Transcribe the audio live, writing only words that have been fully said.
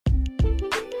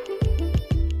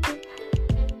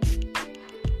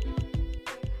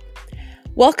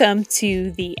Welcome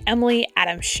to the Emily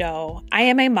Adams Show. I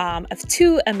am a mom of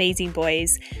two amazing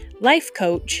boys, life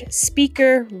coach,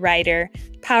 speaker, writer,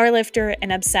 powerlifter,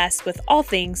 and obsessed with all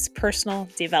things personal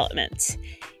development.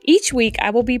 Each week,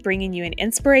 I will be bringing you an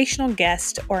inspirational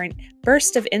guest or a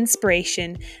burst of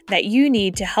inspiration that you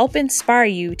need to help inspire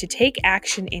you to take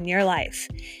action in your life.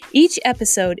 Each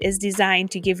episode is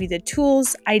designed to give you the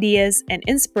tools, ideas, and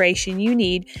inspiration you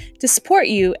need to support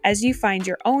you as you find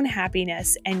your own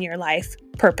happiness and your life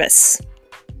purpose.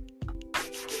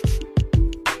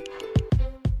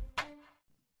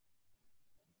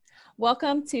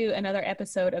 Welcome to another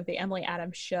episode of the Emily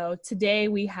Adams Show. Today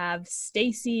we have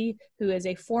Stacy, who is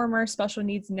a former special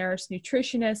needs nurse,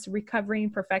 nutritionist,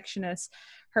 recovering perfectionist.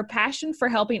 Her passion for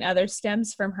helping others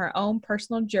stems from her own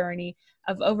personal journey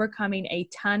of overcoming a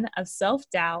ton of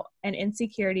self-doubt and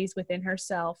insecurities within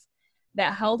herself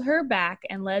that held her back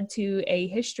and led to a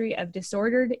history of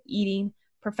disordered eating,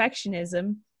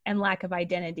 perfectionism, and lack of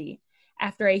identity.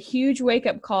 After a huge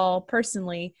wake-up call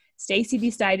personally, Stacy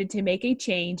decided to make a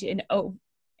change and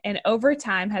over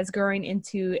time has grown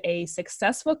into a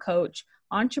successful coach,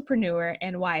 entrepreneur,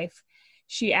 and wife.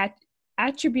 She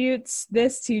attributes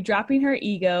this to dropping her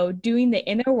ego, doing the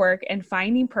inner work, and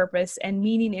finding purpose and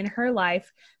meaning in her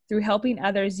life through helping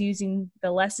others using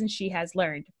the lessons she has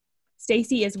learned.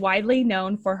 Stacy is widely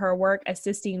known for her work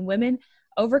assisting women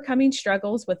overcoming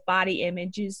struggles with body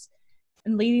images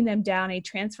and leading them down a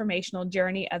transformational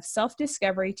journey of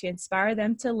self-discovery to inspire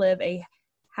them to live a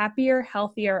happier,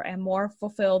 healthier, and more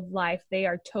fulfilled life they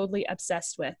are totally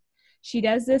obsessed with. She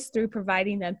does this through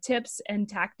providing them tips and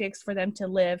tactics for them to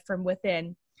live from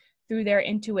within through their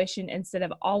intuition instead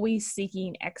of always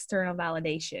seeking external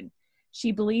validation.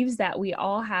 She believes that we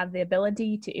all have the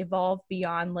ability to evolve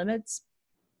beyond limits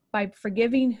by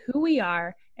forgiving who we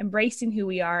are, embracing who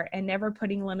we are, and never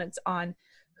putting limits on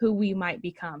who we might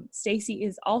become. Stacy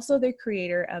is also the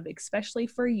creator of Especially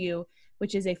For You,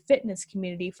 which is a fitness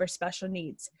community for special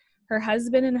needs. Her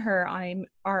husband and her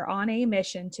are on a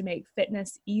mission to make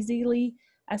fitness easily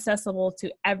accessible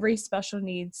to every special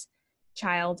needs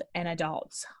child and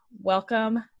adult.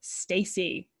 Welcome,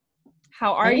 Stacy.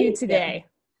 How are you today?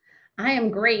 I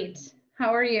am great.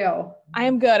 How are you? I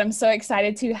am good. I'm so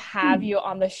excited to have you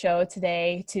on the show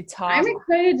today to talk. I'm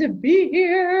excited to be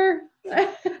here.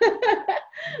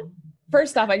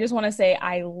 First off, I just want to say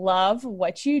I love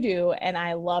what you do and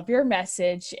I love your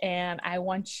message, and I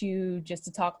want you just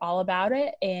to talk all about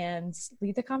it and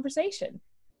lead the conversation.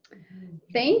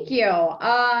 Thank you.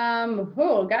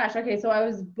 Oh gosh. Okay. So I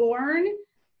was born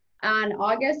on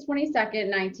August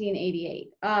 22nd, 1988.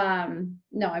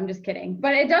 No, I'm just kidding.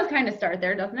 But it does kind of start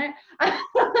there, doesn't it?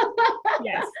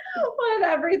 Yes. With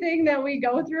everything that we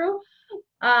go through.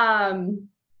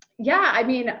 Yeah, I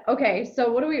mean, okay,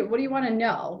 so what do you want to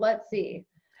know? Let's see.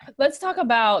 Let's talk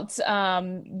about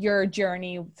your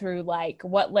journey through, like,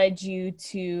 what led you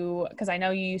to, because I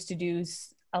know you used to do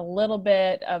a little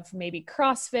bit of maybe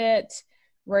CrossFit.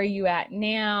 Where are you at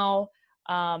now?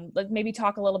 Let's maybe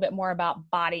talk a little bit more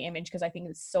about body image, because I think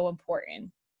it's so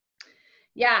important.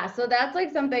 Yeah, so that's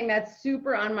like something that's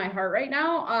super on my heart right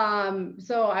now.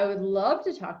 So I would love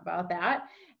to talk about that.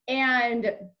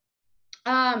 And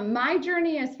my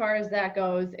journey as far as that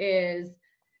goes is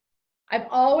I've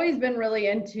always been really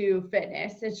into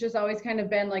fitness. It's just always kind of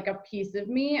been like a piece of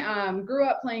me. Grew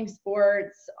up playing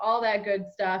sports, all that good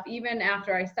stuff. Even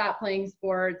after I stopped playing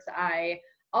sports, I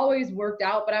always worked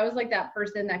out, but I was like that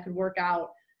person that could work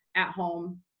out at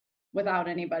home without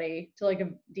anybody to like a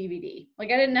DVD.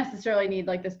 Like I didn't necessarily need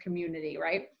like this community,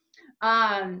 right?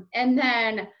 And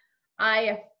then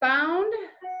I found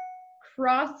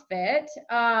CrossFit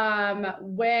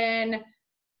when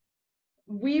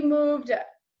we moved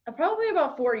probably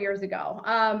about 4 years ago.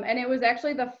 And it was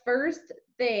actually the first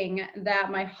thing that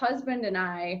my husband and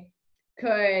I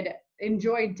could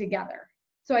enjoy together.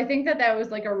 So I think that was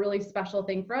like a really special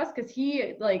thing for us because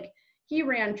he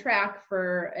ran track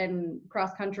and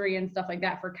cross country and stuff like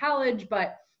that for college,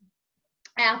 but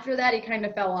after that he kind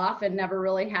of fell off and never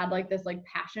really had like this like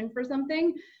passion for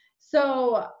something.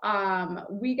 So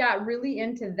we got really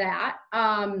into that.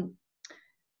 I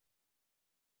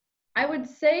would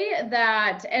say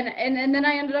that, and then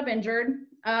I ended up injured,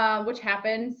 which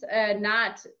happens,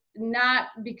 not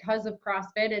because of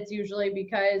CrossFit. It's usually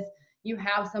because you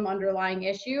have some underlying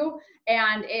issue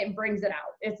and it brings it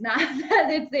out. It's not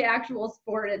that it's the actual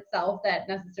sport itself that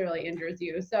necessarily injures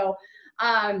you. So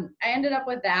I ended up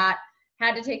with that,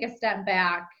 had to take a step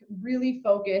back, really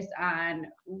focus on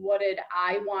what did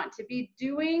I want to be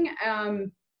doing.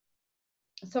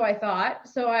 So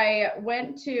I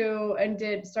went to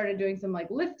and started doing some like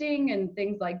lifting and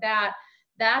things like that.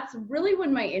 that's really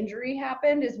when my injury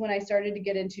happened, is when I started to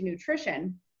get into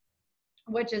nutrition,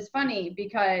 which is funny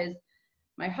because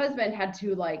my husband had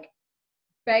to like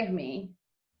beg me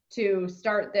to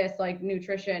start this like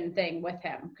nutrition thing with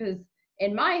him. Because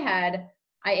in my head,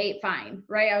 I ate fine,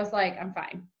 right? I was like, I'm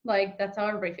fine. Like, that's how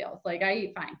everybody feels. Like, I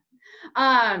eat fine.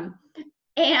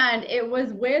 And it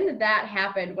was when that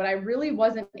happened, when I really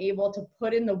wasn't able to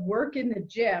put in the work in the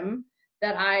gym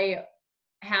that I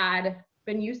had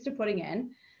been used to putting in,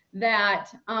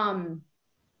 that I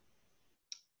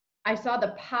saw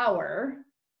the power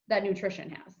that nutrition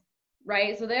has,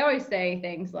 right? So they always say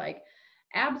things like,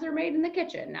 abs are made in the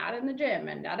kitchen, not in the gym,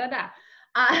 and da da da.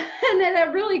 And then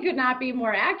that really could not be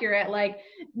more accurate. Like,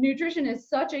 nutrition is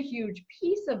such a huge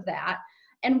piece of that.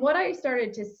 And what I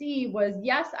started to see was,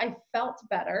 yes, I felt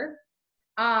better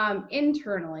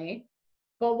internally,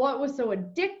 but what was so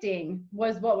addicting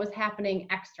was what was happening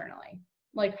externally,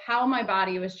 like how my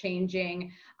body was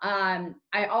changing.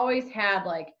 I always had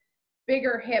like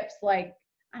bigger hips, like,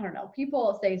 I don't know,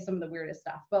 people say some of the weirdest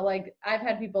stuff, but like I've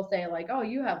had people say like, oh,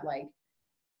 you have like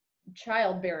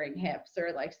childbearing hips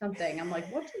or like something. I'm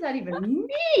like, what does that even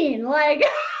mean? Like,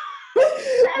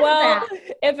 well,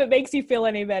 if it makes you feel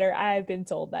any better, I've been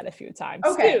told that a few times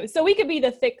too. So we could be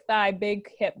the thick thigh, big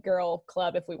hip girl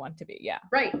club if we want to be. Yeah.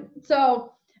 Right.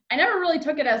 So I never really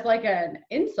took it as like an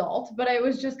insult, but it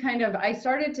was just kind of, I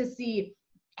started to see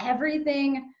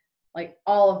everything, like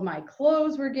all of my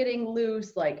clothes were getting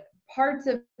loose, like parts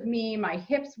of me, my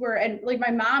hips were, and like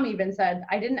my mom even said,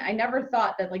 I never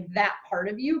thought that like that part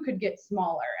of you could get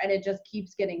smaller, and it just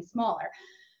keeps getting smaller.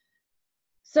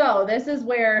 So this is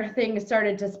where things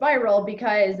started to spiral,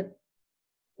 because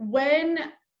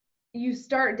when you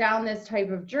start down this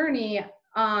type of journey,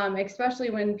 especially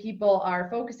when people are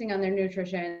focusing on their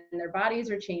nutrition and their bodies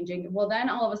are changing, well, then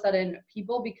all of a sudden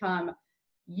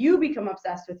you become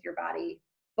obsessed with your body,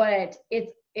 but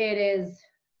it is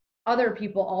other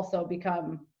people also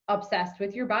become obsessed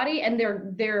with your body, and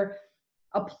they're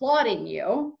applauding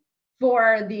you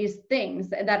for these things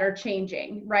that are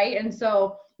changing, right? And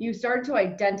so you start to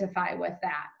identify with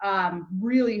that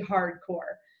really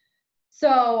hardcore.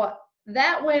 So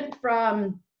that went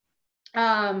from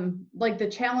like the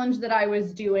challenge that I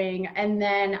was doing, and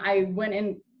then I went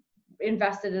and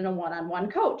invested in a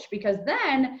one-on-one coach, because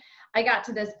then I got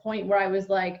to this point where I was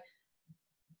like,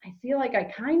 I feel like I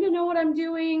kind of know what I'm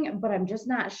doing, but I'm just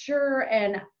not sure.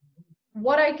 And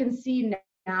what I can see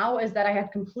now is that I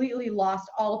have completely lost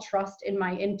all trust in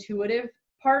my intuitive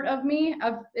part of me,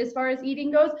 as far as eating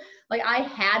goes. Like, I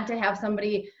had to have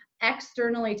somebody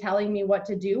externally telling me what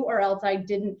to do, or else I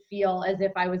didn't feel as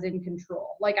if I was in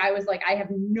control. Like, I was like, I have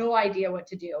no idea what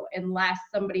to do unless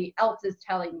somebody else is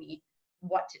telling me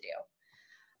what to do.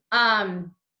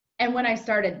 And when I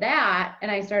started that, and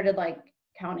I started like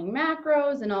counting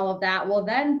macros and all of that, well,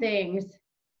 then things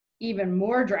even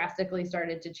more drastically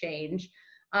started to change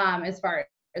as far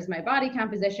as my body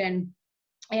composition.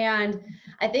 And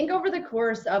I think over the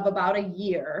course of about a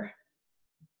year,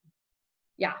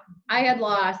 I had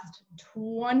lost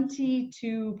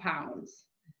 22 pounds.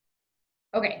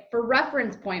 Okay, for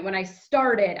reference point, when I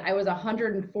started, I was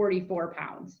 144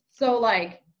 pounds. So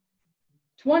like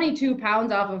 22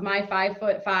 pounds off of my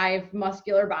 5'5"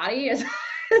 muscular body is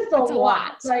it's a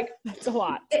lot. Like, that's a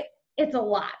lot. It's a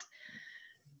lot.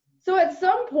 So at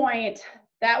some point,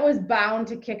 that was bound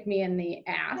to kick me in the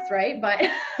ass, right? But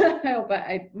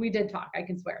we did talk, I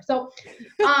can swear. So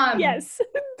yes.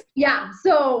 Yeah,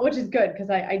 so, which is good, because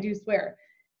I do swear.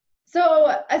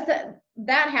 So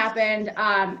that happened,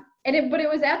 but it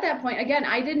was at that point, again,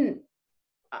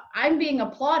 I'm being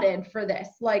applauded for this.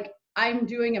 Like, I'm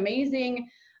doing amazing.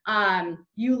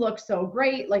 You look so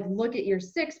great. Like, look at your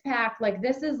 6-pack. Like,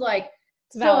 this is like,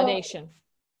 it's validation.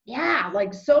 Yeah,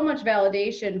 like so much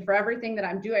validation for everything that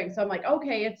I'm doing. So I'm like,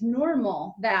 okay, it's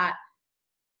normal that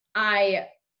I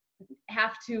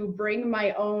have to bring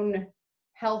my own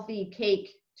healthy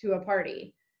cake to a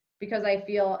party, because I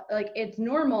feel like it's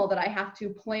normal that I have to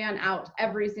plan out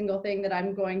every single thing that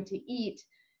I'm going to eat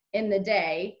in the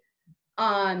day,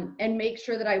 and make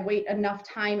sure that I wait enough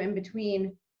time in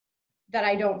between that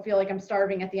I don't feel like I'm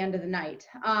starving at the end of the night.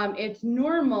 It's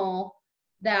normal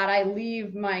that I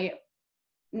leave my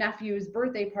nephew's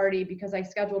birthday party because I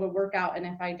scheduled a workout, and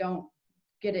if I don't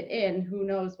get it in, who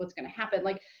knows what's going to happen.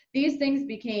 Like, these things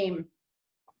became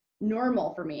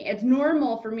normal for me. It's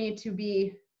normal for me to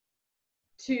be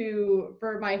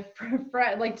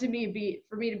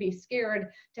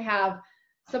scared to have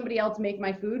somebody else make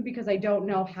my food because I don't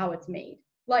know how it's made.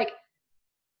 Like,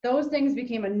 those things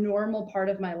became a normal part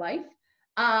of my life,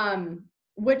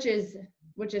 which is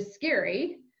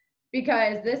scary,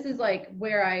 because this is like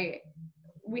where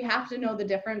we have to know the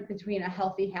difference between a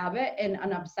healthy habit and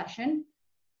an obsession.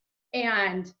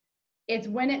 And it's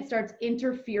when it starts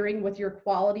interfering with your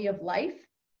quality of life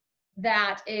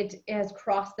that it has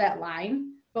crossed that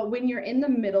line. But when you're in the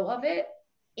middle of it,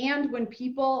 and when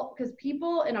people, because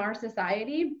people in our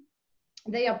society,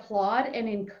 they applaud and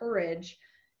encourage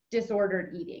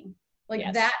disordered eating. Like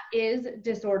Yes. that is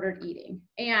disordered eating.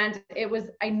 And it was,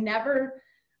 I never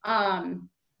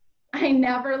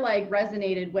like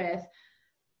resonated with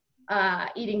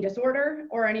eating disorder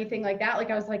or anything like that.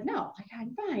 Like I was like, no, like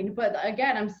I'm fine. But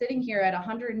again, I'm sitting here at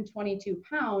 122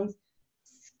 pounds,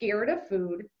 scared of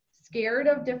food, scared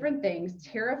of different things,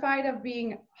 terrified of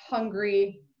being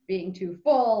hungry, being too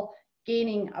full,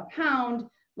 gaining a pound,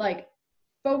 like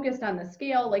focused on the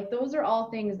scale. Like those are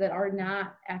all things that are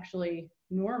not actually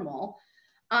normal.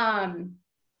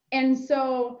 And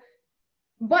so,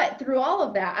 but through all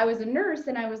of that, I was a nurse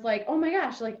and I was like, oh my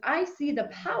gosh, like I see the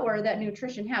power that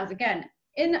nutrition has. Again,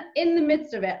 in the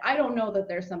midst of it, I don't know that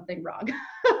there's something wrong.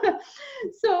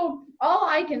 So all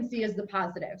I can see is the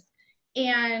positives.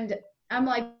 And I'm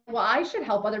like, well, I should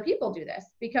help other people do this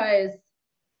because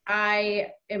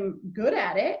I am good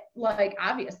at it. Like,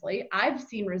 obviously I've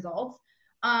seen results.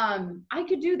 I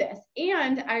could do this.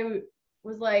 And I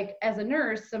was like, as a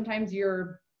nurse, sometimes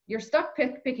you're stuck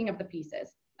picking up the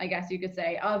pieces, I guess you could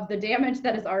say, of the damage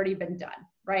that has already been done,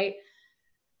 right?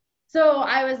 So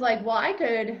I was like, well, I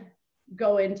could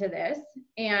go into this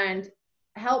and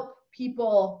help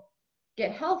people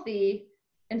get healthy,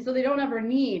 and so they don't ever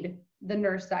need the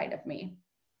nurse side of me.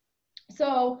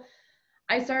 So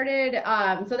I started,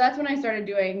 so that's when I started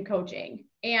doing coaching.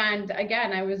 And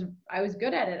again, I was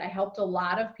good at it. I helped a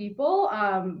lot of people,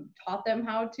 taught them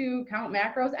how to count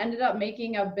macros, ended up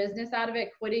making a business out of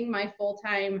it, quitting my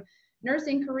full-time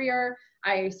nursing career.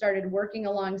 I started working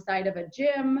alongside of a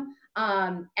gym,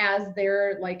 as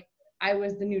their, like, I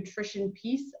was the nutrition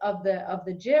piece of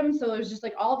the gym. So it was just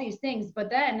like all these things.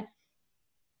 But then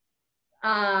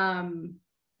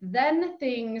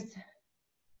things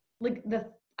like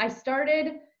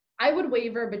I would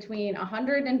waver between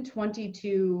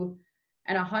 122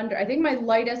 and 100. I think my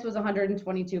lightest was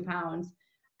 122 pounds,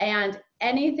 and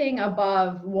anything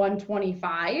above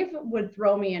 125 would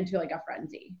throw me into like a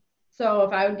frenzy. So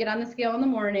if I would get on the scale in the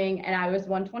morning and I was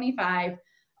 125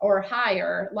 or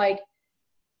higher, like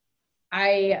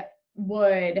I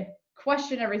would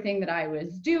question everything that I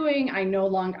was doing. I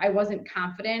wasn't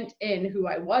confident in who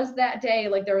I was that day.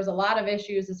 Like there was a lot of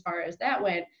issues as far as that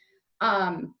went.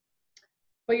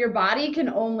 But your body can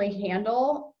only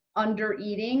handle under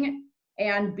eating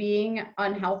and being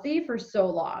unhealthy for so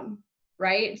long,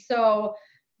 right? So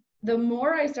the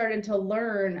more I started to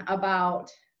learn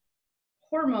about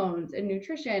hormones and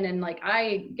nutrition, and like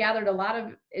I gathered a lot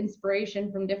of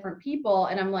inspiration from different people,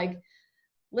 and I'm like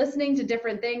listening to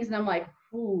different things, and I'm like,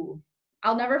 ooh,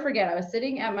 I'll never forget. I was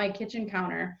sitting at my kitchen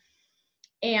counter,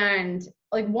 and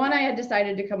like I had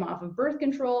decided to come off of birth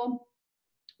control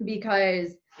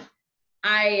because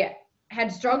I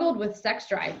had struggled with sex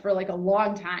drive for like a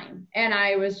long time. And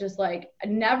I was just like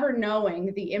never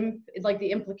knowing the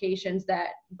implications that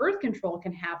birth control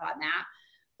can have on that.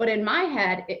 But in my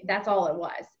head, that's all it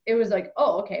was. It was like,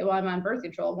 oh, okay, well, I'm on birth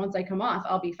control. Once I come off,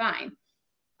 I'll be fine.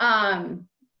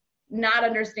 Not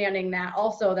understanding that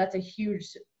also that's a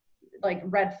huge like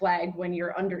red flag when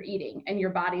you're under eating and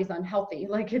your body's unhealthy.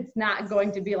 Like it's not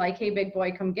going to be like, hey, big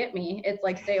boy, come get me. It's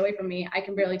like, stay away from me. I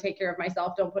can barely take care of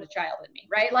myself. Don't put a child in me.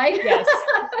 Right? Like, yes.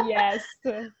 Yes.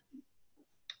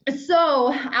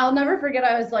 So I'll never forget.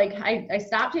 I was like, I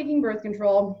stopped taking birth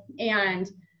control and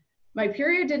my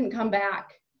period didn't come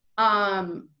back,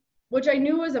 which I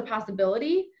knew was a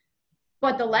possibility.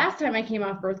 But the last time I came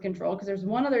off birth control, because there's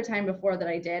one other time before that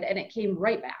I did, and it came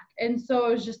right back. And so I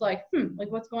was just like,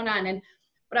 like what's going on?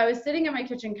 But I was sitting at my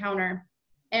kitchen counter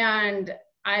and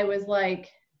I was like,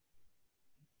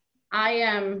 I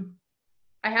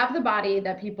have the body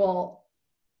that people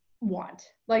want,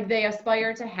 like they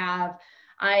aspire to have.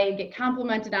 I get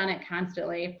complimented on it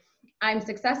constantly. I'm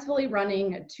successfully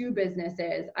running 2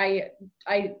 businesses. I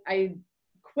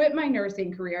quit my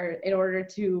nursing career in order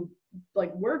to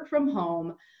like work from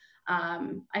home.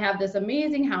 I have this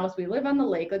amazing house. We live on the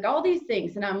lake, like all these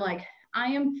things. And I'm like, I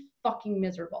am fucking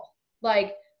miserable.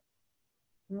 Like,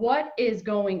 what is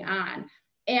going on?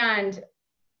 And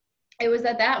it was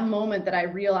at that moment that I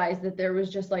realized that there was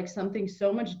just like something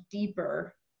so much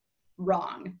deeper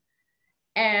wrong.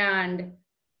 And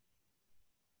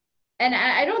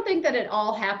I don't think that it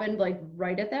all happened like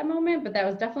right at that moment, but that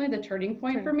was definitely the turning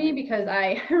point for me, because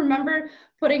I remember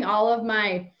putting all of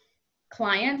my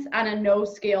clients on a no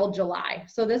scale July.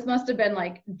 So this must have been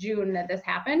like June that this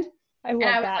happened. I And love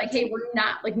I was that. like, hey, we're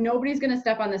not, like, nobody's going to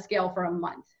step on the scale for a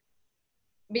month,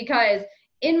 because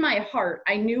in my heart,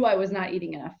 I knew I was not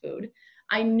eating enough food.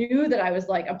 I knew that I was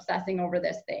like obsessing over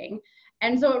this thing.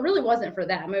 And so it really wasn't for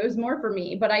them. It was more for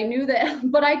me, but I knew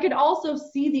that, but I could also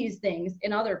see these things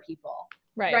in other people.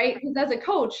 Right. Because as a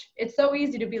coach, it's so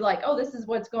easy to be like, oh, this is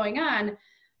what's going on.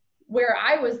 Where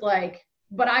I was like,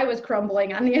 but I was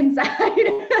crumbling on the inside.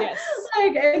 Yes.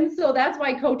 Like, and so that's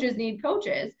why coaches need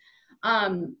coaches.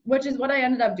 Which is what I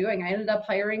ended up doing. I ended up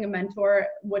hiring a mentor,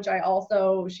 which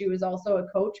she was also a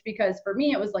coach, because for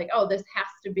me, it was like, oh, this has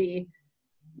to be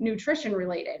nutrition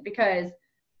related, because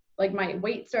like my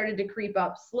weight started to creep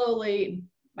up slowly.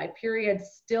 My period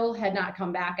still had not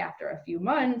come back after a few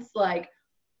months. Like,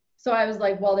 so I was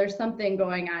like, well, there's something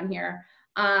going on here.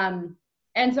 And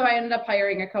so I ended up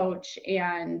hiring a coach,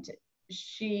 and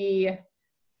she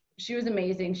was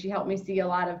amazing. She helped me see a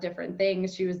lot of different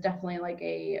things. She was definitely like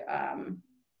a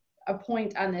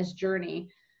point on this journey.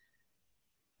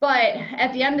 But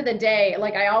at the end of the day,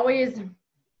 like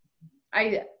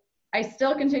I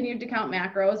still continued to count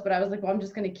macros, but I was like, well, I'm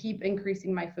just going to keep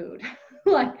increasing my food.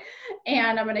 Like,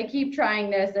 and I'm going to keep trying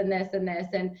this and this and this.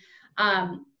 And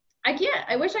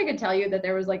I wish I could tell you that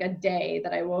there was like a day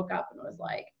that I woke up and was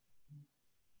like,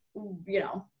 you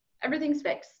know, everything's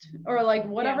fixed, or like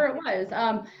whatever it was,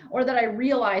 or that I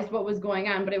realized what was going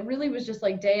on. But it really was just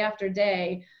like day after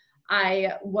day.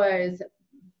 I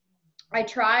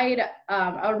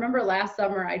remember last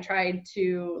summer I tried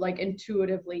to like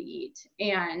intuitively eat,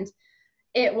 and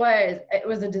it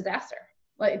was a disaster,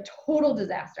 like total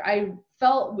disaster. I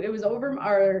felt it was over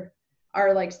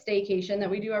our like staycation that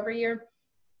we do every year.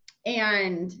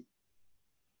 And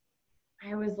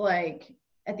I was like,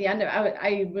 at the end of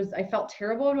I felt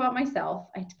terrible about myself.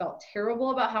 I felt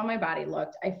terrible about how my body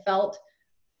looked. I felt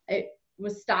it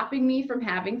was stopping me from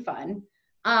having fun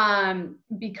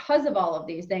because of all of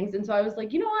these things. And so I was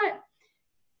like, you know what?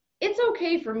 It's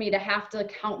okay for me to have to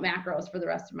count macros for the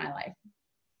rest of my life.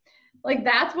 Like,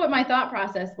 that's what my thought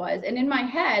process was. And in my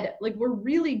head, like, we're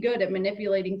really good at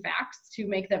manipulating facts to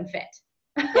make them fit.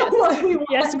 Yes,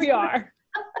 yes, we are.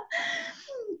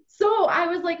 So I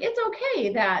was like, it's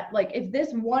okay that like, if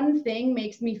this one thing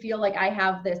makes me feel like I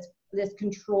have this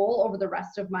control over the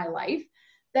rest of my life,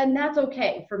 then that's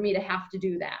okay for me to have to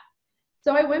do that.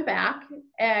 So I went back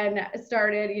and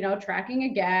started, tracking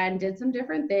again, did some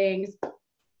different things.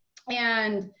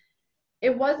 And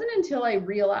it wasn't until I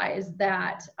realized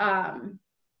that,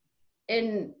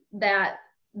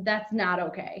 that's not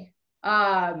okay.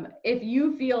 If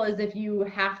you feel as if you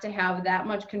have to have that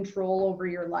much control over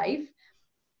your life,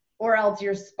 or else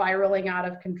you're spiraling out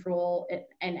of control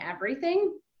and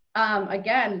everything,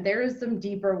 again, there is some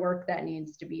deeper work that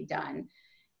needs to be done.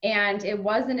 And it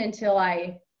wasn't until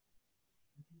I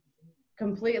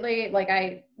completely,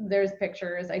 there's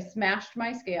pictures, I smashed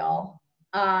my scale.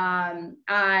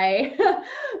 I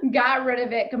got rid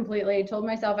of it completely, told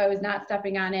myself I was not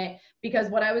stepping on it, because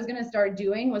what I was going to start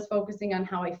doing was focusing on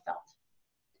how I felt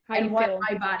and what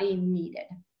my body needed.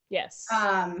 Yes.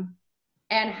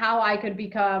 And how I could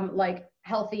become like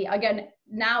healthy. Again,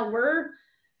 now we're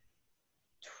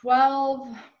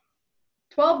 12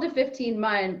 to 15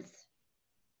 months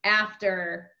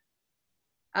after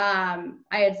I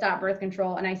had stopped birth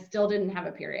control, and I still didn't have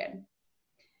a period.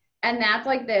 And that's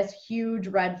like this huge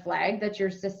red flag that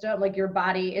your system, like your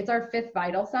body, it's our 5th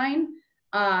vital sign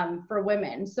for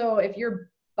women. So if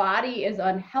your body is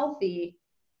unhealthy,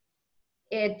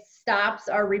 it stops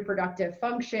our reproductive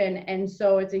function. And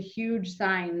so it's a huge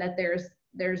sign that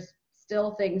there's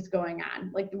still things going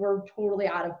on. Like, we're totally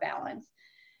out of balance.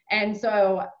 And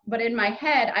so, but in my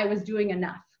head, I was doing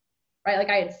enough, right? Like,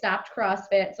 I had stopped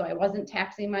CrossFit, so I wasn't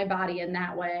taxing my body in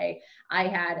that way.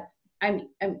 I'm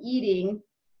eating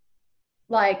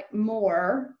like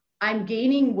more, I'm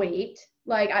gaining weight.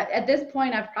 Like, at this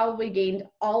point, I've probably gained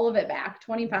all of it back,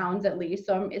 20 pounds at least.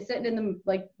 So I'm sitting in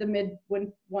the mid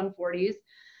 140s.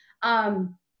 And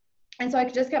so I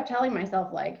just kept telling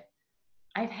myself, like,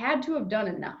 I've had to have done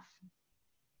enough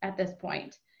at this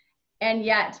point. And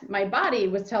yet my body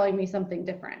was telling me something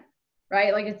different,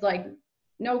 right? Like, it's like,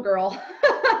 no, girl,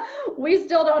 we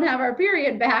still don't have our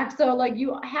period back. So like,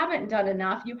 you haven't done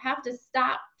enough. You have to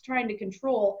stop trying to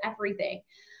control everything.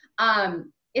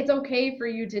 It's okay for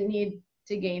you to need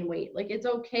to gain weight. Like, it's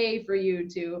okay for you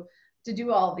to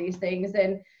do all these things.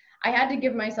 And I had to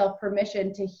give myself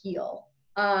permission to heal,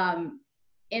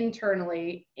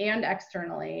 internally and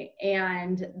externally.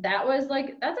 And that was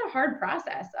like, that's a hard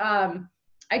process.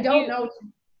 I don't know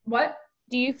what.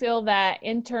 Do you feel that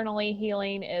internally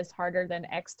healing is harder than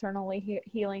externally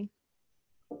healing?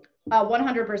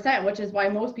 100%, which is why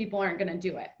most people aren't going to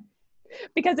do it.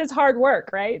 because it's hard work,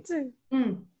 right?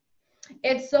 Mm.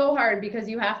 It's so hard because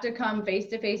you have to come face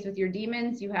to face with your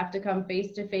demons. You have to come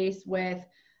face to face with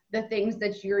the things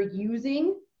that you're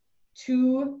using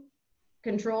to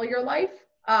control your life,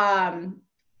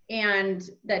 and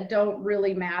that don't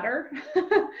really matter.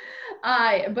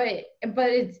 But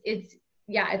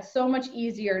it's so much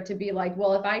easier to be like,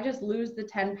 well, if I just lose the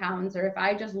 10 pounds, or if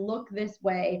I just look this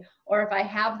way, or if I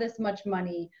have this much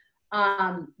money,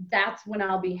 that's when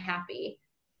I'll be happy.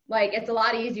 Like, it's a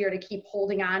lot easier to keep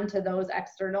holding on to those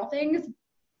external things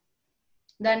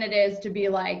than it is to be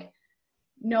like,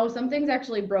 no, something's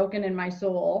actually broken in my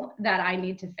soul that I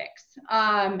need to fix.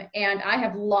 And I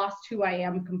have lost who I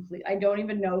am completely. I don't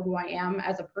even know who I am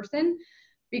as a person,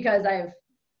 because I've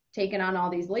taken on all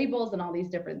these labels and all these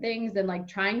different things, and like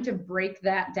trying to break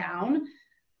that down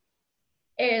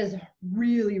is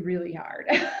really, really hard.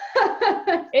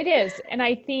 It is. And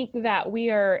I think that we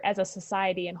are, as a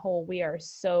society in whole, we are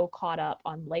so caught up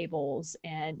on labels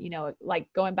and, you know, like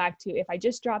going back to, if I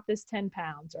just drop this 10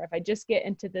 pounds, or if I just get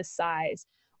into this size,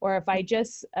 or if I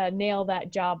just nail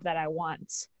that job that I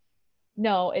want.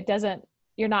 No, it doesn't,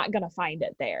 you're not going to find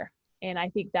it there. And I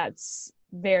think that's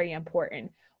very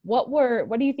important.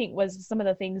 What do you think was some of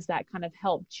the things that kind of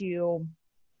helped you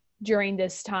during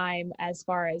this time, as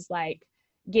far as like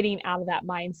getting out of that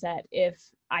mindset? If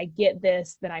I get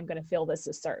this, then I'm going to feel this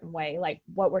a certain way. Like,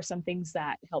 what were some things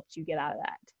that helped you get out of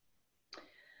that?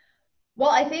 Well,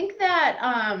 I think that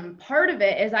part of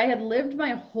it is I had lived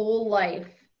my whole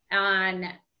life on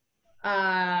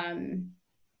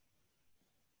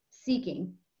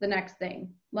seeking the next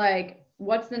thing. Like,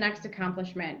 what's the next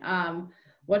accomplishment?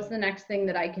 What's the next thing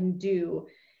that I can do?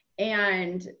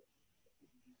 And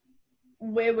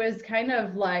it was kind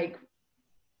of like,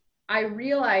 I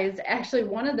realized actually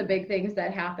one of the big things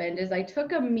that happened is I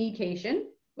took a mecation,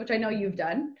 which I know you've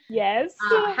done. Yes.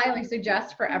 Highly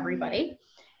suggest for everybody.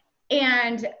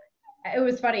 And it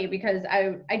was funny because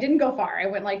I didn't go far. I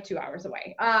went like 2 hours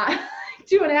away,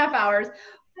 2.5 hours.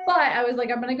 But I was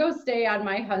like, I'm going to go stay on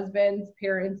my husband's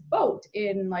parents' boat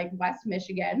in like West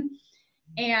Michigan.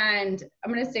 And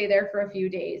I'm going to stay there for a few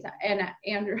days. And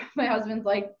Andrew, my husband's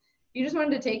like, you just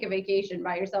wanted to take a vacation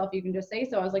by yourself, you can just say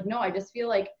so. I was like, no, I just feel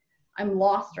like I'm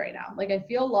lost right now. Like, I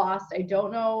feel lost. I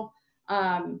don't know.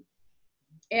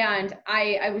 And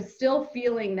I was still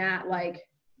feeling that, like,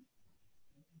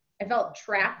 I felt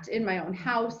trapped in my own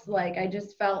house. Like, I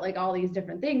just felt like all these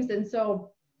different things. And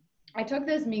so I took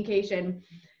this medication,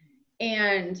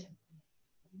 and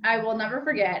I will never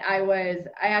forget. I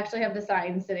actually have the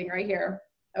sign sitting right here.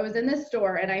 I was in this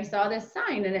store and I saw this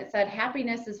sign and it said,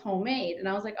 happiness is homemade. And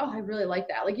I was like, oh, I really like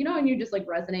that. Like, you know, and you just like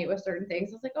resonate with certain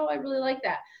things. I was like, oh, I really like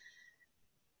that.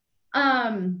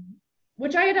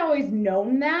 Which I had always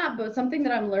known that, but something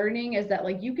that I'm learning is that,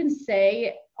 like, you can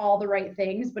say all the right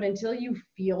things, but until you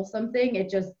feel something,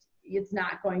 it's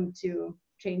not going to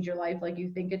change your life like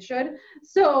you think it should.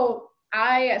 So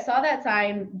I saw that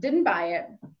sign, didn't buy it.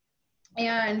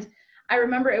 And I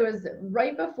remember it was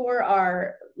right before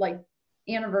our like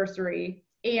anniversary,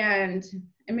 and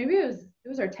maybe it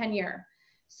was our 10-year.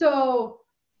 So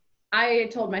I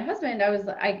told my husband, I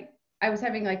was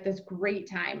having like this great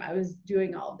time. I was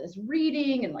doing all of this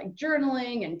reading and like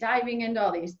journaling and diving into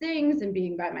all these things and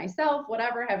being by myself,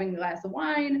 whatever, having a glass of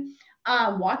wine,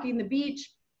 walking the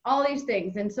beach, all these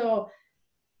things. And so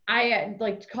I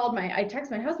texted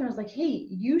my husband. I was like, hey,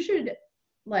 you should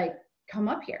like come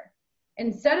up here.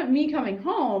 Instead of me coming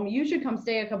home, you should come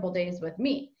stay a couple days with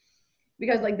me,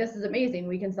 because like, this is amazing.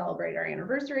 We can celebrate our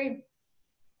anniversary.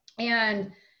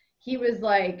 And he was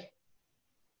like,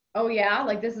 oh yeah,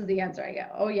 like, this is the answer I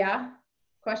get. Oh yeah, ?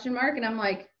 And I'm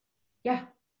like, yeah.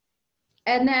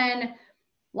 And then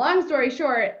long story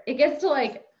short, it gets to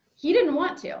like, he didn't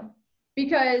want to,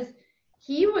 because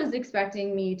he was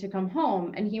expecting me to come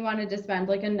home and he wanted to spend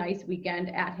like a nice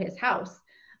weekend at his house.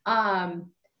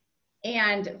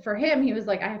 And for him, he was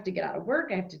like, I have to get out of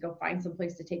work. I have to go find some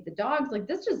place to take the dogs. Like,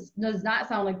 this just does not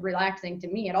sound like relaxing to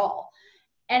me at all.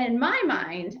 And in my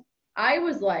mind, I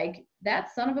was like,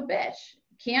 that son of a bitch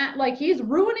can't, like, he's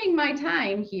ruining my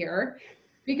time here,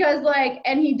 because like,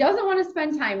 and he doesn't want to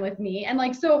spend time with me. And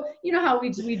like, so you know how we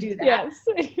do that. Yes.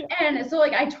 And so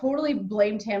like, I totally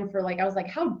blamed him for like, I was like,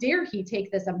 how dare he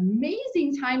take this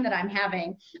amazing time that I'm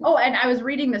having. Oh, and I was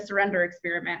reading The Surrender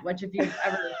Experiment, which if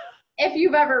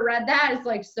you've ever read that, it's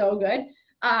like so good.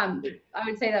 I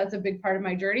would say that's a big part of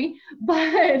my journey,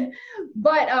 but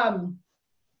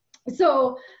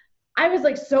so I was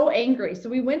like so angry. So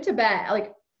we went to bed.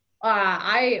 Like,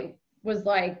 I was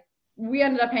like, we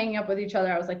ended up hanging up with each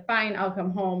other. I was like, fine, I'll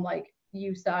come home. Like,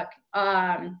 you suck.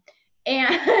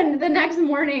 And the next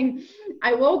morning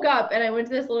I woke up and I went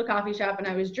to this little coffee shop and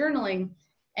I was journaling,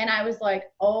 and I was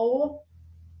like, oh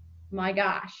my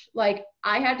gosh, like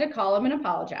I had to call him and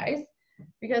apologize,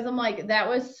 because I'm like, that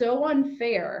was so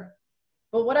unfair.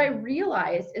 But what I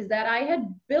realized is that I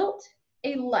had built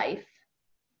a life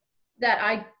that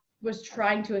I was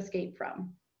trying to escape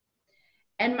from.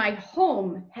 And my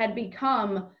home had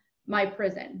become my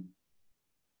prison.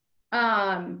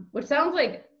 Which sounds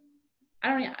like,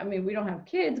 I mean, we don't have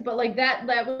kids, but like that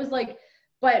was like,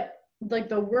 but like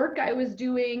the work I was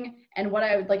doing and what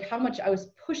I would like, how much I was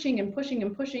pushing and pushing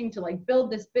and pushing to like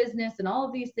build this business and all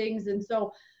of these things. And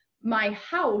so my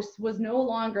house was no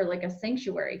longer like a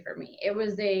sanctuary for me. It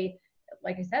was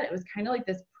like I said, it was kind of like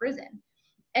this prison.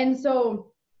 And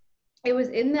so it was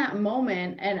in that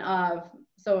moment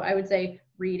so I would say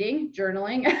reading,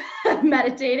 journaling,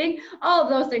 meditating, all of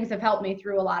those things have helped me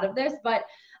through a lot of this. But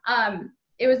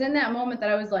it was in that moment that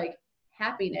I was like,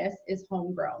 happiness is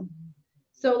homegrown.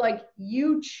 So like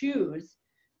you choose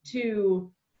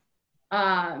to,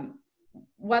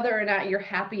 whether or not you're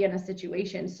happy in a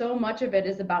situation, so much of it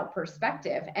is about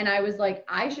perspective. And I was like,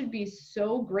 I should be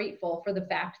so grateful for the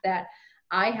fact that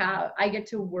I get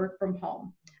to work from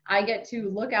home. I get to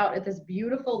look out at this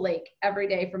beautiful lake every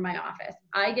day from my office.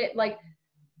 I get like,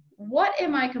 what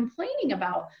am I complaining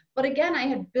about? But again, I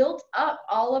had built up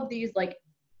all of these like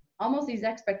almost these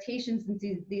expectations and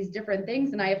these different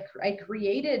things. And I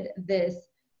created this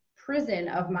prison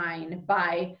of mine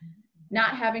by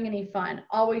not having any fun,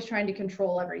 always trying to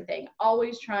control everything,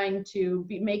 always trying to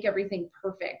make everything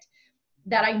perfect,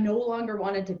 that I no longer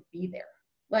wanted to be there.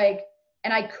 Like,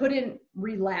 and I couldn't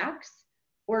relax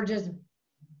or just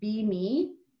be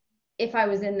me if I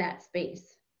was in that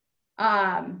space.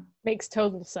 Makes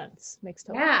total sense.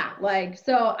 Yeah, like,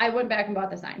 so I went back and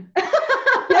bought the sign.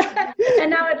 And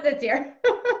now it sits here.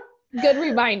 Good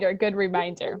reminder.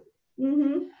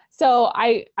 Mm-hmm. So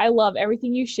I love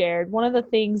everything you shared. One of the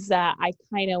things that I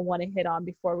kind of want to hit on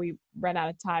before we run out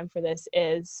of time for this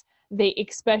is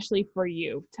especially for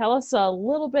you. Tell us a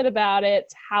little bit about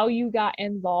it, how you got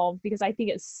involved, because I think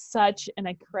it's such an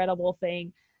incredible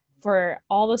thing for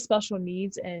all the special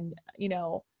needs, and, you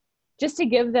know, just to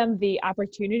give them the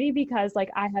opportunity, because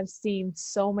like I have seen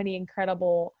so many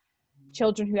incredible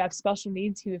children who have special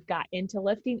needs who have got into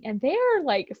lifting, and they are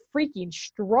like freaking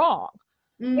strong.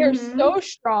 They're so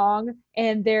strong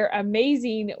and they're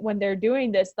amazing when they're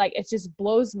doing this. Like, it just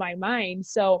blows my mind.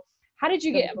 So how did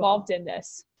you get involved in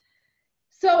this?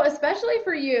 So especially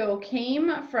for you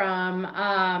came from,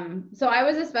 so I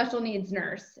was a special needs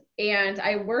nurse and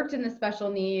I worked in the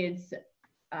special needs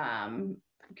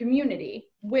community,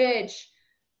 which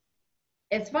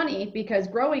it's funny because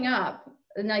growing up,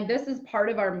 and like this is part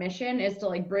of our mission, is to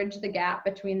like bridge the gap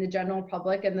between the general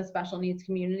public and the special needs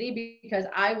community, because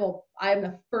I'm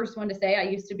the first one to say I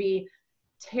used to be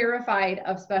terrified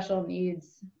of special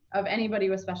needs, of anybody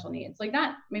with special needs. Like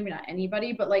maybe not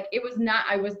anybody, but like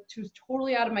I was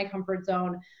totally out of my comfort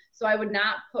zone. So I would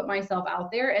not put myself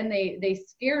out there, and they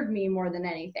scared me more than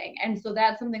anything. And so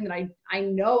that's something that I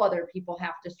know other people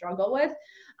have to struggle with.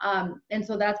 And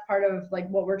so that's part of like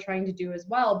what we're trying to do as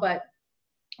well. But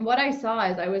what I saw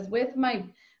is I was with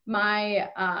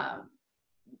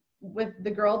with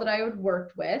the girl that I had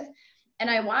worked with, and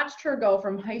I watched her go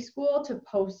from high school to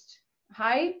post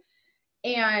high,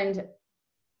 and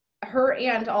her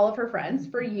and all of her friends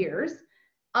for years.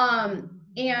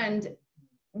 And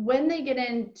when they get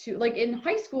into, like in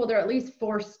high school, they're at least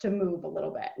forced to move a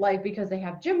little bit, like because they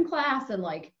have gym class and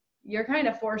like you're kind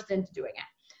of forced into doing it.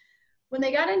 When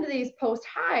they got into these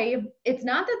post-high, it's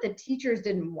not that the teachers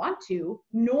didn't want to,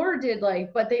 nor did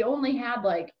but they only had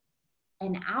like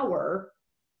an hour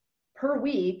per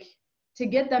week to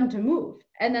get them to move.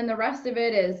 And then the rest of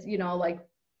it is, like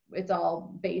it's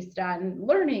all based on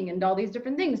learning and all these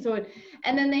different things. So,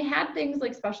 and then they had things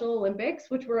like Special Olympics,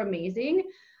 which were amazing.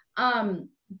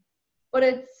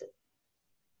 But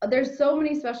there's so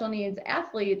many special needs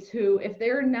athletes who, if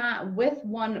they're not with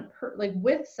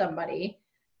with somebody,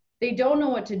 they don't know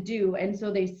what to do, and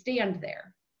so they stand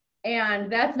there.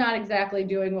 And that's not exactly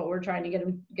doing what we're trying to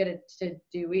get it to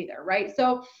do either, right?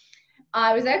 So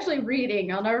I was actually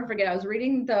reading, I'll never forget, I was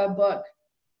reading the book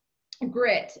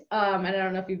Grit. And I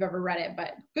don't know if you've ever read it,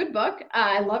 but good book.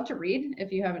 I love to read,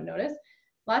 if you haven't noticed.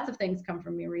 Lots of things come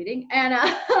from me reading. And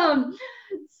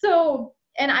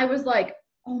and I was like,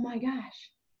 oh my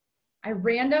gosh. I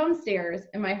ran downstairs,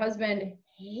 and my husband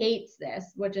hates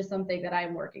this, which is something that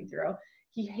I'm working through.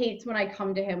 He hates when I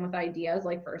come to him with ideas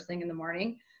like first thing in the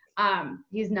morning.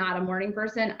 He's not a morning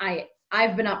person.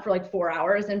 I've been up for like 4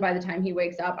 hours, and by the time he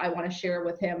wakes up, I want to share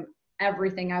with him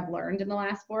everything I've learned in the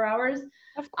last 4 hours.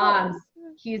 Of course.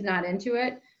 He's not into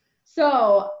it.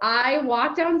 So I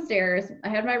walked downstairs. I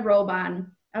had my robe on.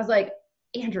 I was like,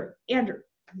 Andrew.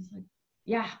 He's like,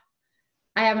 yeah,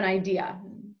 I have an idea.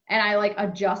 And I like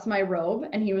adjust my robe,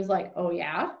 and he was like, oh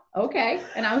yeah, okay.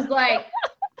 And I was like,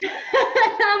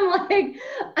 I'm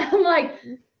like,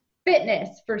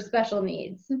 fitness for special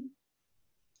needs.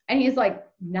 And he's like,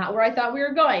 not where I thought we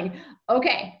were going.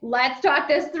 Okay, let's talk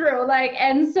this through. Like,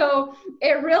 and so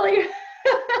it really,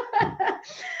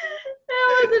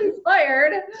 I was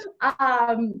inspired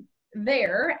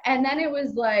there. And then it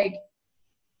was like,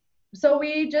 so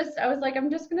I was like, I'm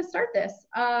just going to start this.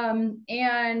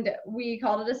 And we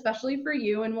called it Especially for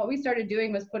You. And what we started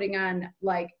doing was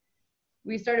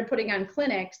we started putting on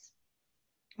clinics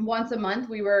once a month.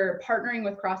 We were partnering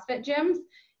with CrossFit gyms.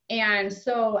 And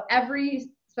so every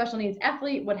special needs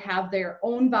athlete would have their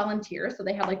own volunteer. So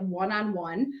they had like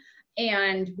one-on-one,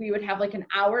 and we would have like an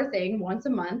hour thing once a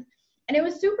month. And it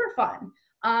was super fun.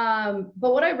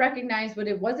 But what I recognized was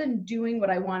it wasn't doing what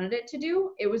I wanted it to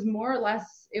do. It was more or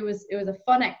less, it was a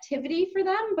fun activity for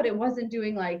them, but it wasn't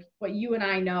doing like what you and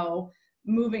I know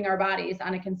moving our bodies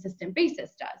on a consistent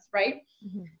basis does, right?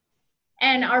 Mm-hmm.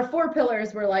 And our 4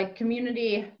 pillars were like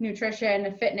community,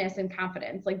 nutrition, fitness, and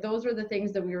confidence. Like those were the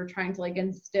things that we were trying to like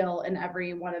instill in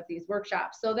every one of these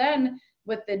workshops. So then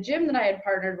with the gym that I had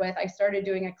partnered with, I started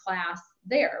doing a class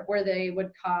there where they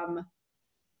would come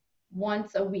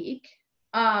once a week.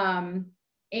 And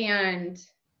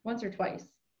once or twice,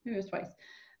 maybe it was twice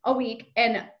a week.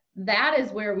 And that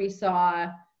is where we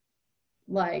saw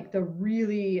like the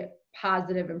really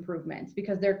positive improvements,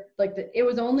 because they're like, it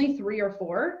was only 3 or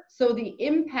 4. So the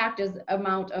impact is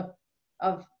amount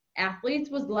of athletes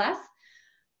was less,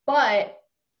 but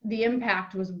the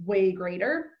impact was way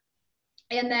greater.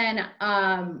 And then,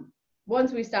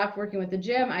 once we stopped working with the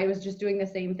gym, I was just doing the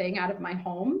same thing out of my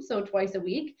home. So twice a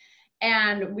week.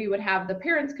 And we would have the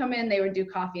parents come in, they would do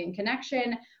coffee and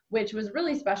connection, which was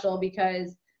really special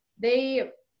because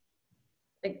they,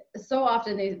 like, so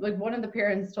often they, like, one of the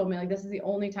parents told me, like, this is the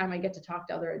only time I get to talk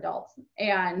to other adults.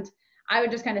 And I would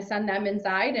just kind of send them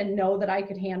inside and know that I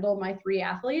could handle my 3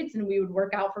 athletes, and we would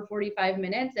work out for 45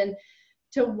 minutes. And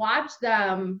to watch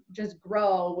them just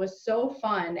grow was so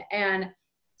fun. And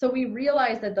so we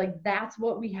realized that, like, that's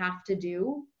what we have to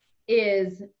do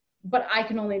but I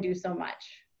can only do so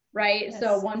much. Right. Yes.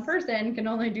 So one person can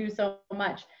only do so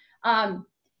much. And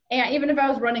even if I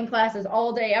was running classes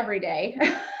all day, every day,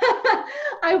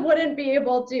 I wouldn't be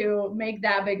able to make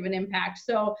that big of an impact.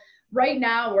 So right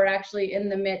now we're actually in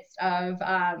the midst of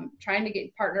trying to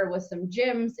partner with some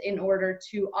gyms in order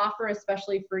to offer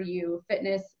Especially for You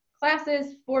fitness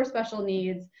classes for special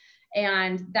needs.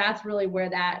 And that's really where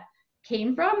that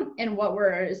came from. And what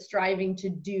we're striving to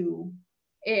do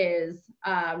is,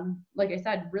 like I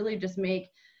said, really just make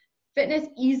fitness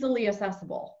easily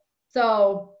accessible.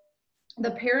 So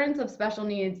the parents of special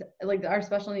needs, like our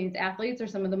special needs athletes, are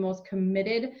some of the most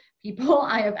committed people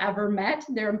I have ever met.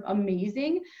 They're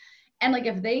amazing. And like,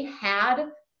 if they had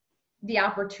the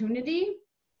opportunity,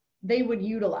 they would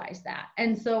utilize that.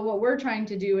 And so what we're trying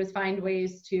to do is find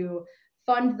ways to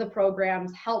fund the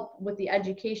programs, help with the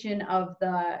education of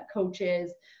the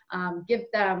coaches, give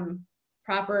them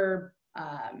proper,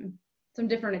 some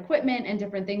different equipment and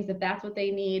different things if that's what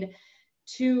they need,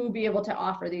 to be able to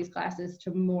offer these classes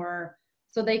to more,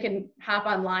 so they can hop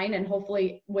online and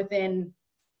hopefully within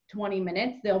 20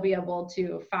 minutes, they'll be able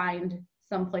to find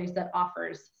someplace that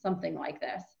offers something like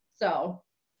this. So,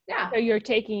 yeah. So you're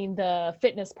taking the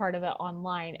fitness part of it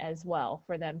online as well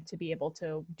for them to be able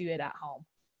to do it at home.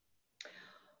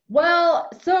 Well,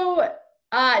 so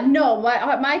no,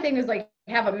 my thing is like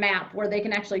have a map where they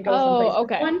can actually go someplace.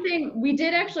 Okay. One thing, we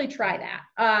did actually try that.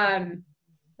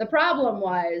 The problem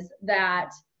was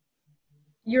that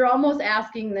you're almost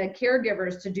asking the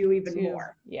caregivers to do even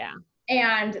more. Yeah.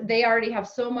 And they already have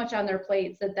so much on their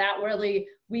plates that really,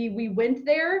 we went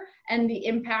there and the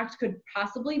impact could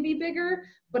possibly be bigger.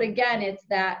 But again, it's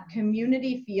that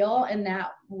community feel and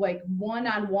that like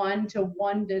 1-on-1 to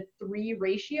 1-to-3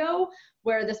 ratio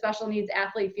where the special needs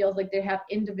athlete feels like they have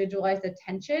individualized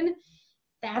attention.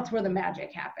 That's where the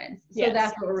magic happens. So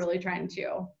that's what we're really trying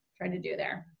to do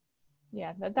there.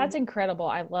 Yeah, that's incredible.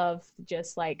 I love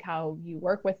just like how you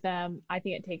work with them. I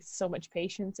think it takes so much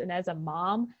patience. And as a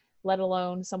mom, let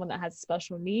alone someone that has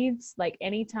special needs, like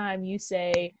anytime you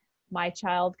say my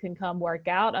child can come work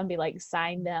out, I'm be like,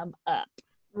 sign them up.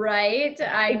 Right.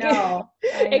 I know.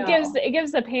 It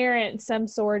gives the parent some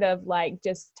sort of like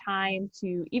just time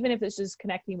to, even if it's just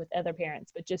connecting with other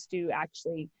parents, but just to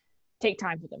actually take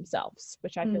time for themselves,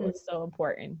 which I feel is so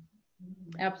important.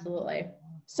 Absolutely.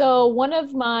 So, one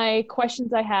of my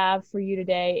questions I have for you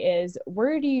today is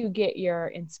where do you get your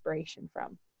inspiration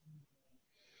from?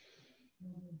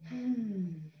 Hmm.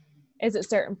 Is it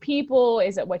certain people?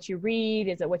 Is it what you read?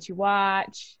 Is it what you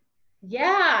watch?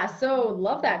 Yeah, so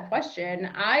love that question.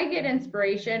 I get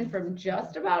inspiration from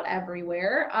just about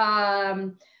everywhere.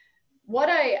 What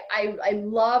I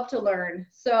love to learn.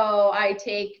 So I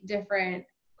take different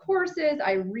courses,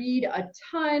 I read a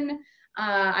ton,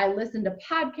 I listen to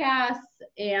podcasts,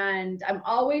 and I'm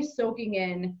always soaking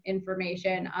in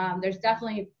information. There's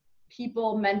definitely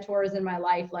people, mentors in my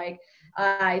life. Like,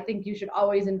 I think you should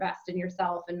always invest in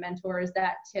yourself and mentors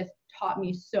that have taught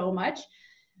me so much.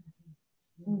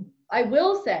 I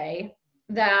will say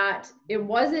that it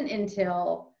wasn't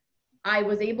until I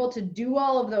was able to do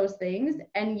all of those things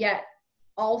and yet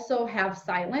also have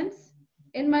silence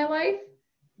in my life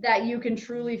that you can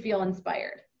truly feel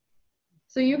inspired.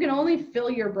 So you can only fill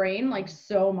your brain like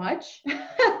so much.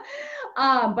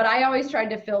 But I always tried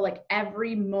to fill like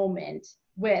every moment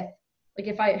with,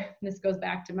 like, this goes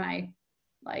back to my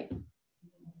like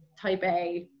type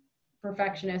A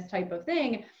perfectionist type of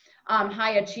thing,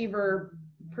 high achiever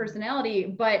personality,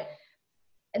 but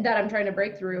that I'm trying to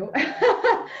break through.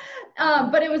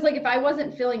 But it was like if I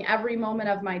wasn't filling every moment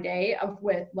of my day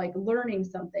with like learning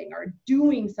something or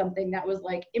doing something that was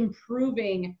like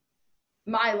improving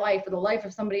my life or the life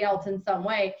of somebody else in some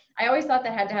way, I always thought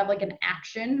that had to have like an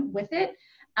action with it.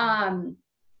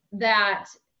 That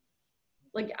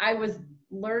like I was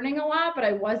learning a lot, but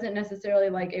I wasn't necessarily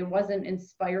like, it wasn't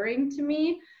inspiring to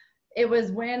me. It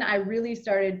was when I really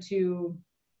started to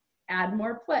add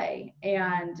more play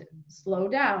and slow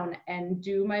down and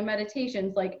do my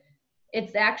meditations. Like,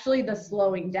 it's actually the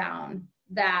slowing down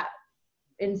that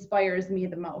inspires me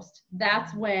the most.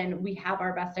 That's when we have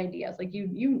our best ideas. Like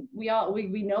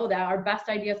we know that our best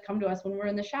ideas come to us when we're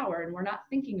in the shower and we're not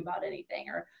thinking about anything,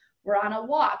 or we're on a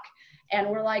walk and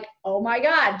we're like, oh my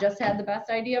God, just had the best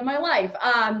idea of my life.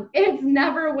 It's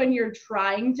never when you're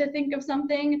trying to think of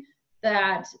something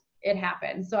that it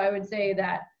happens. So I would say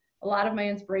that a lot of my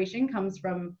inspiration comes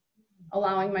from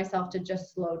allowing myself to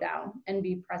just slow down and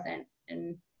be present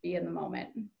and be in the moment.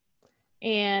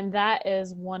 And that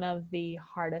is one of the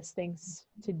hardest things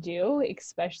to do,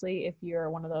 especially if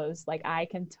you're one of those, like, I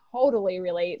can totally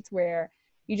relate where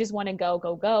you just want to go,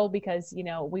 go, go, because,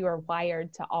 we were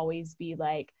wired to always be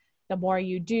like, the more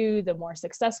you do, the more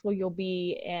successful you'll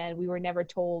be. And we were never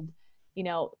told,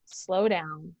 slow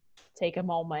down, take a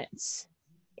moment.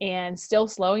 And still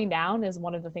slowing down is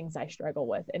one of the things I struggle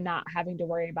with, and not having to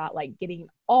worry about like getting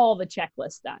all the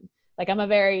checklists done. Like, I'm a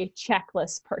very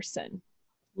checklist person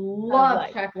of Love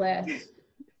like, checklists,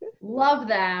 love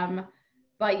them.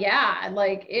 But yeah,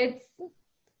 like it's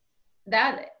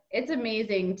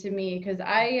amazing to me because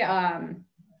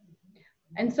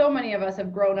and so many of us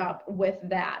have grown up with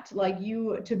that. Like,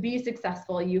 to be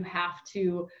successful, you have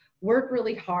to work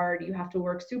really hard, you have to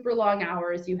work super long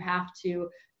hours, you have to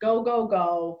go, go,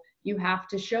 go, you have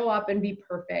to show up and be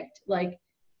perfect. Like,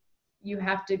 you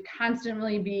have to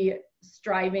constantly be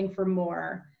striving for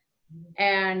more.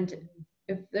 And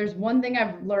if there's one thing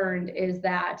I've learned is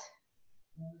that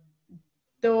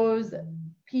those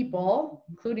people,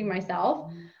 including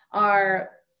myself, are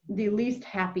the least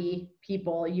happy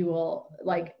people you will,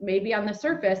 like, maybe on the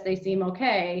surface they seem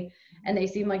okay and they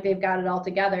seem like they've got it all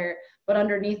together, but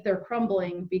underneath they're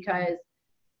crumbling because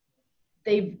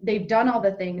they've done all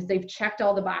the things, they've checked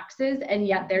all the boxes, and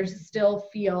yet they still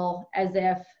feel as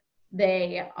if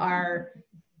they are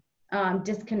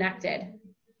disconnected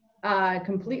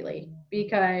completely,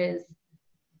 because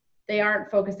they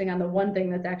aren't focusing on the one thing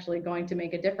that's actually going to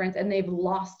make a difference, and they've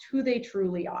lost who they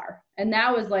truly are. And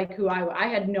that was like who I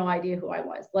had no idea who I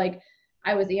was. Like,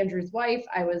 I was Andrew's wife,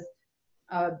 I was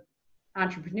a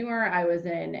entrepreneur, I was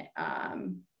an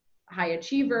high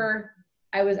achiever,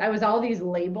 I was all these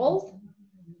labels,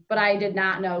 but I did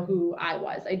not know who I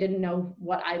was. I didn't know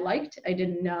what I liked. I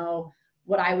didn't know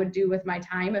what I would do with my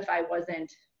time if I wasn't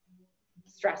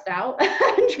stressed out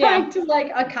trying to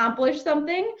like accomplish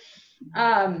something.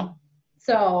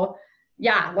 So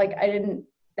yeah, like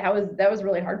that was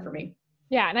really hard for me.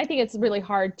 Yeah, and I think it's really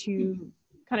hard to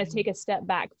kind of take a step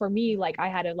back. For me, like, I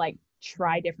had to like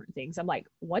try different things. I'm like,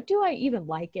 what do I even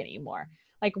like anymore?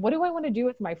 Like, what do I want to do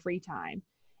with my free time?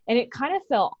 And it kind of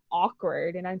felt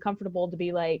awkward and uncomfortable to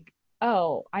be like,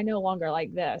 oh, I no longer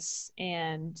like this,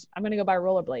 and I'm going to go buy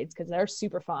rollerblades because they're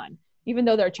super fun, even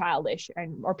though they're childish,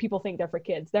 or people think they're for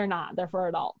kids. They're not, they're for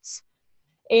adults.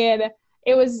 And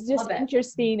it was just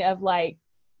interesting of like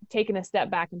taking a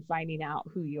step back and finding out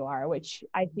who you are, which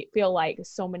I feel like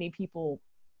so many people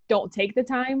don't take the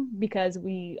time, because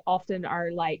we often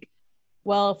are like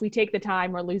well, if we take the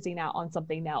time, we're losing out on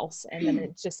something else. And then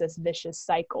it's just this vicious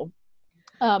cycle.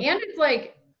 And it's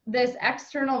like this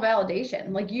external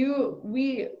validation. Like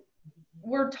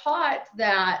we're taught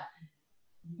that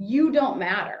you don't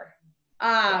matter.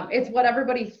 It's what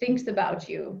everybody thinks about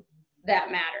you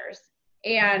that matters.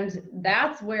 And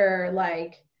that's where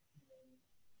like,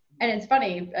 and it's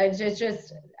funny,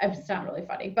 it's not really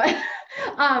funny, but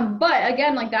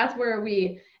again, like that's where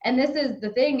and this is the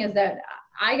thing, is that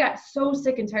I got so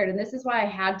sick and tired, and this is why I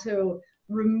had to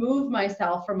remove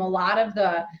myself from a lot of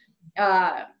the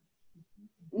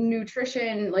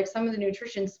nutrition, like some of the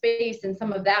nutrition space and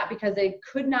some of that, because I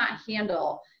could not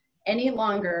handle any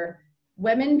longer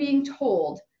women being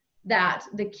told that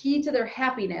the key to their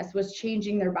happiness was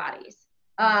changing their bodies,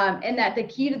 and that the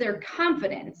key to their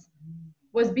confidence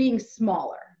was being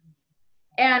smaller.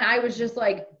 And I was just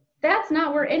like, that's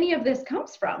not where any of this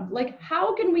comes from. Like,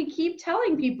 how can we keep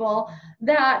telling people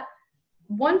that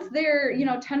once they're,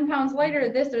 10 pounds lighter,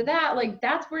 this or that, like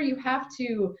that's where you have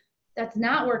to, that's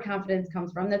not where confidence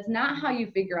comes from. That's not how you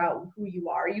figure out who you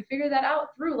are. You figure that out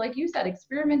through, like you said,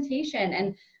 experimentation.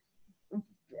 And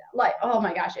like, oh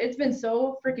my gosh, it's been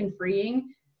so freaking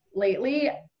freeing lately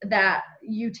that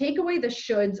you take away the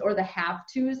shoulds or the have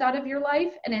tos out of your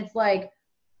life. And it's like,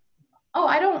 oh,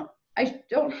 I don't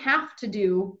have to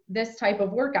do this type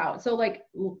of workout. So like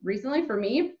recently for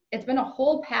me, it's been a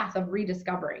whole path of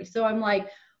rediscovery. So I'm like,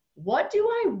 what do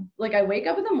I wake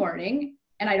up in the morning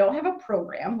and I don't have a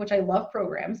program, which I love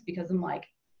programs because I'm like,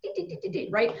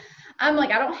 right? I'm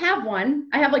like, I don't have one.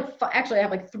 I have I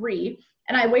have like 3.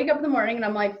 And I wake up in the morning and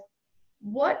I'm like,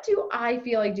 what do I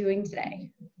feel like doing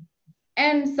today?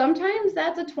 And sometimes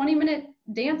that's a 20-minute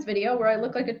dance video where I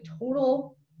look like a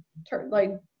total,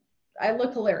 I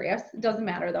look hilarious. It doesn't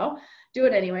matter though. Do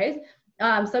it anyways.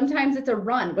 Sometimes it's a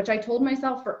run, which I told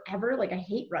myself forever, like I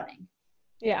hate running.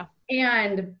 Yeah.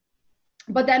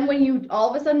 But then when you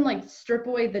all of a sudden like strip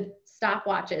away the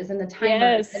stopwatches and the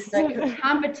timers and the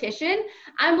competition,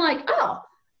 I'm like, oh,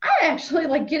 I actually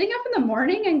like getting up in the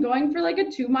morning and going for like a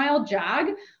 2-mile jog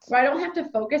where I don't have to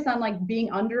focus on like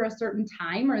being under a certain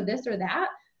time or this or that.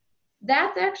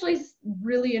 That's actually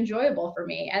really enjoyable for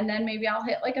me. And then maybe I'll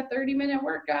hit like a 30-minute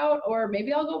workout, or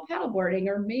maybe I'll go paddleboarding,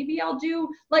 or maybe I'll do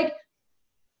like,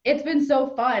 it's been so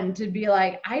fun to be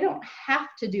like, I don't have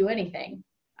to do anything.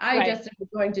 I just am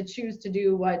going to choose to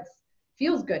do what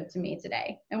feels good to me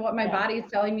today and what my body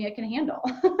is telling me it can handle.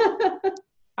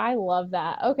 I love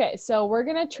that. Okay. So we're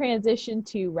going to transition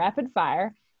to rapid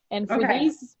fire. And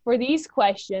for these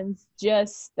questions,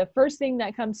 just the first thing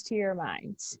that comes to your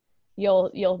mind,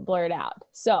 you'll blurt out.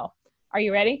 So, are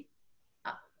you ready?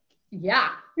 Yeah.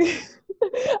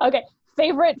 Okay.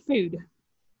 Favorite food?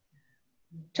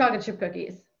 Chocolate chip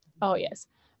cookies. Oh, yes.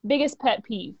 Biggest pet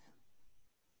peeve?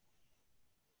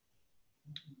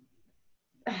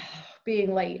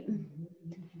 Being late.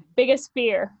 Biggest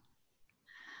fear?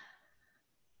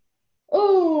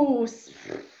 Oh,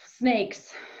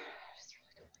 snakes.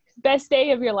 Best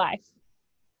day of your life?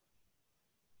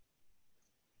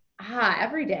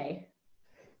 Every day.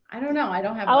 I don't know. I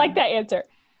don't have I like that answer.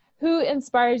 Who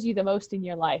inspires you the most in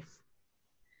your life?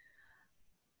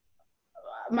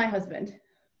 My husband.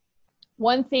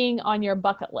 One thing on your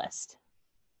bucket list?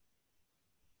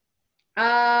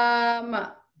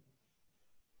 One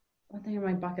thing on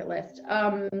my bucket list.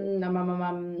 I've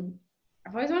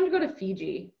always wanted to go to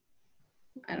Fiji.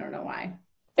 I don't know why.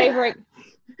 Favorite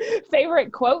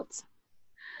quotes?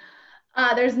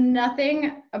 There's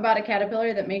nothing about a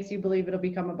caterpillar that makes you believe it'll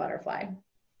become a butterfly.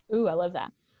 Ooh, I love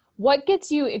that. What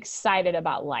gets you excited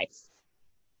about life?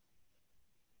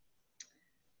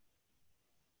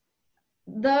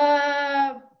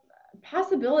 The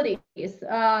possibilities.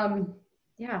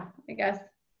 Yeah, I guess.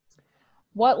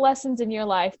 What lessons in your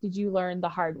life did you learn the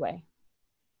hard way?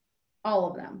 All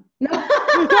of them.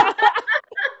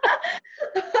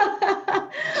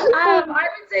 I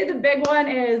would say the big one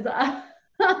is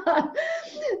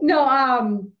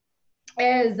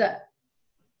is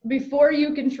before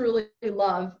you can truly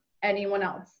love anyone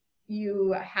else,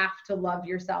 you have to love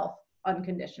yourself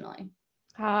unconditionally.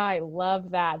 I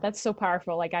love that. That's so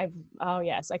powerful. Like oh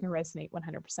yes, I can resonate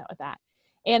 100% with that.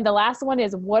 And the last one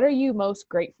is, what are you most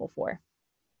grateful for?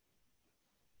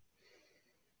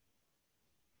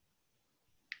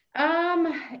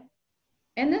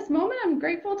 In this moment, I'm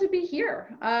grateful to be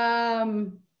here.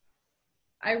 I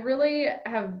really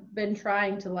have been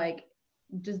trying to like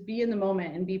just be in the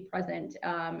moment and be present.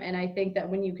 And I think that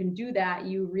when you can do that,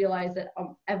 you realize that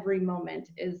every moment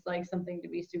is like something to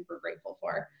be super grateful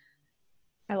for.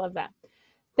 I love that.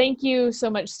 Thank you so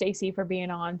much, Stacy, for being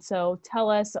on. So tell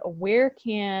us, where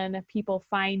can people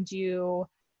find you?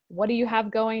 What do you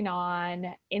have going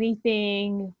on?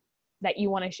 Anything that you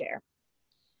want to share?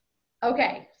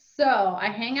 Okay, so I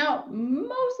hang out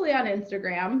mostly on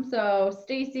Instagram. So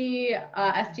Stacy,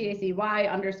 Stacy _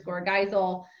 Gissal,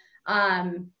 Gissal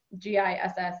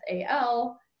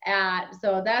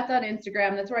so that's on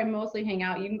Instagram. That's where I mostly hang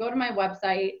out. You can go to my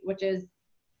website, which is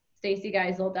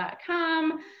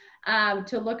stacygissal.com,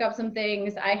 to look up some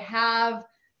things. I have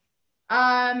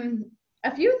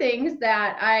a few things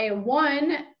that I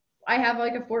have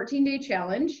like a 14-day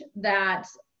challenge that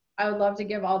I would love to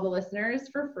give all the listeners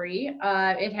for free.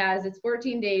 It's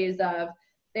 14 days of,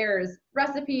 there's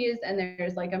recipes and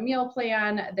there's like a meal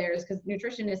plan. Because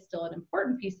nutrition is still an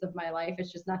important piece of my life.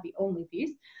 It's just not the only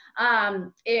piece.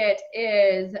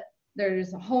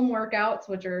 There's home workouts,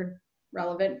 which are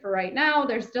relevant for right now.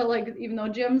 There's still, like, even though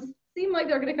gyms seem like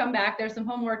they're going to come back, there's some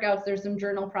home workouts, there's some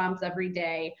journal prompts every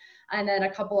day, and then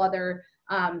a couple other,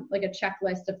 like a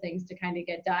checklist of things to kind of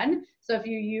get done. So if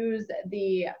you use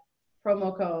the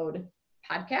promo code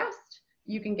podcast,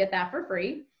 you can get that for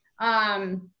free.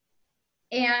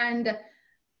 And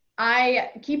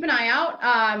I keep an eye out,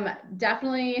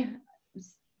 definitely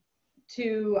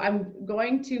I'm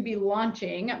going to be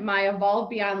launching my Evolve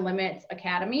Beyond Limits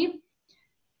Academy.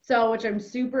 So, which I'm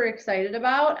super excited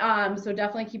about. So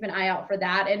definitely keep an eye out for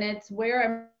that. And it's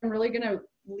where I'm really going to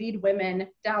lead women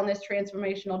down this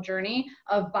transformational journey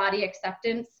of body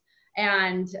acceptance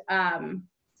and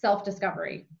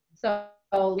self-discovery. So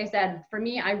like I said, for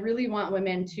me, I really want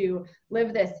women to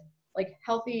live this like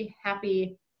healthy,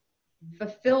 happy,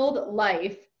 fulfilled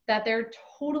life that they're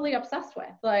totally obsessed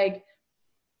with. Like,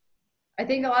 I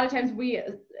think a lot of times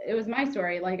it was my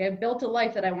story. Like, I built a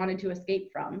life that I wanted to escape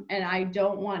from, and I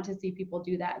don't want to see people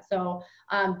do that. So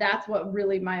that's what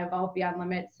really my Evolve Beyond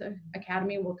Limits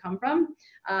Academy will come from.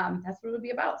 That's what it'll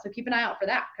be about. So keep an eye out for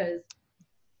that, because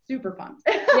super fun.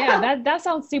 Yeah, that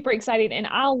sounds super exciting. And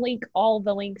I'll link all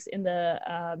the links in the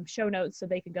show notes so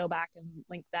they can go back and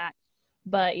link that.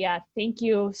 But yeah, thank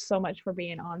you so much for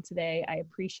being on today. I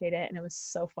appreciate it. And it was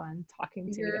so fun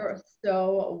talking to you. You're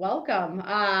so welcome.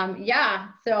 Yeah.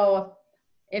 So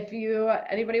if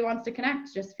anybody wants to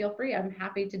connect, just feel free. I'm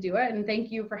happy to do it. And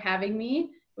thank you for having me.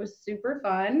 It was super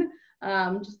fun.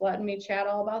 Just letting me chat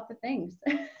all about the things.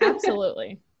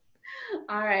 Absolutely.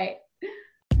 All right.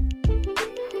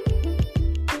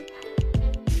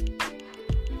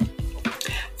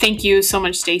 Thank you so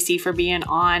much, Stacy, for being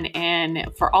on. And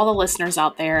for all the listeners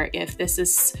out there, if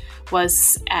this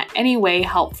was at any way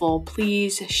helpful,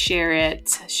 please share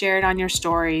it. Share it on your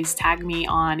stories. Tag me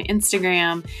on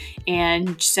Instagram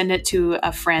and send it to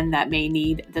a friend that may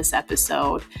need this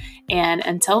episode. And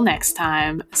until next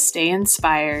time, stay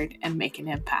inspired and make an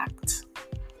impact.